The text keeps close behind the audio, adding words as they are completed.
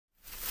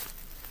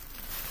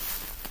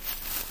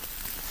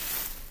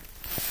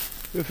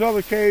This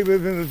other cave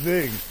isn't as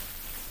big.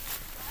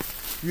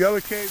 The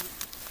other cave...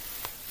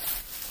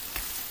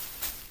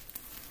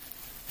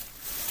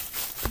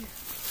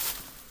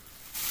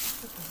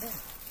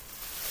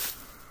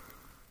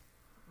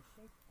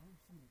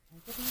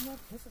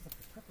 This is a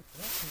perfect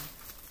direction.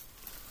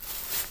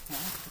 Yeah,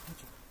 I'll take a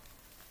picture.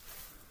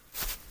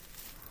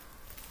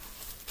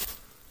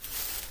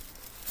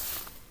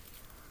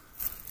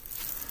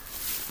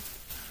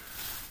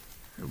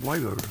 There's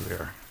light over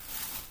there.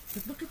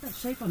 But look at that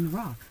shape on the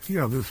rock.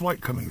 Yeah, there's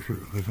light coming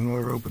through. There's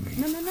another opening.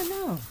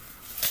 No.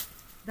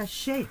 That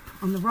shape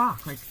on the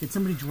rock. Like, did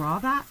somebody draw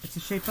that? It's the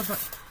shape of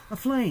a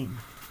flame.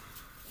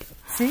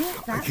 See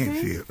it? That I can't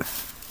thing? see it.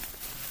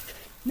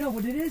 No,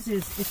 what it is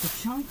it's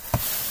a chunk.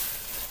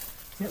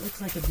 It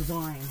looks like a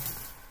design.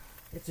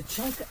 It's a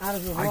chunk out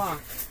of the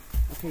rock.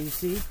 Okay, you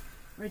see?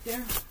 Right there?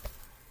 Okay.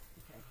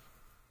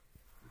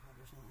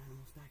 There's no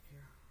animals back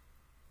here.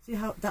 See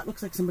how that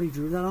looks like somebody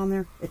drew that on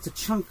there? It's a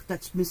chunk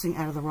that's missing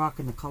out of the rock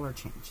and the color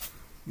changed.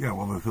 Yeah,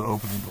 well, there's an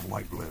opening to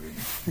light letting.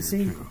 You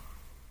see? Too.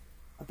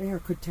 A bear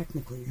could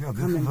technically Yeah,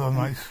 this is a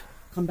nice...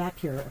 come back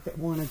here if it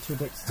wanted to,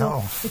 but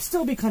still, it'd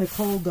still be kind of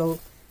cold though,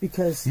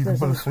 because you can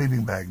put a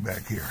sleeping bag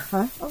back here.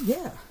 Huh? Oh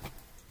yeah.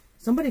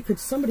 Somebody could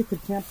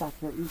camp back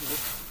here easily.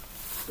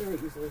 Very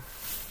easily.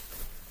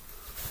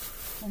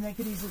 And they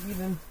could easily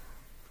even,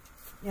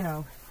 you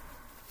know,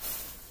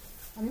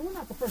 I mean, we're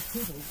not the first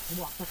people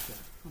to walk up here,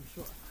 I'm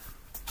sure.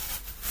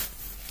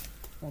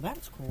 Well,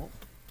 that's cool.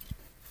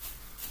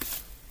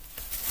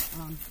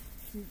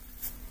 You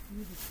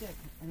use a stick,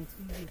 and it's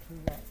easy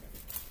to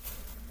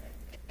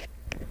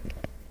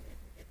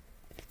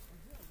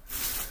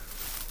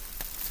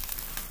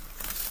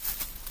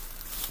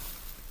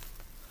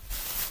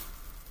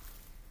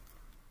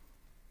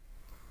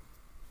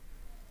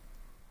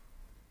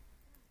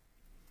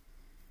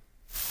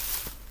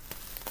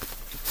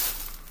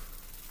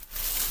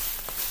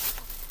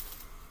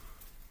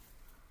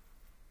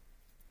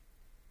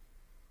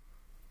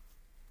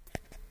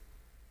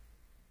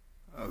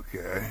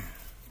Okay.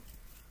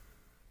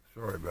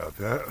 Sorry about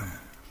that.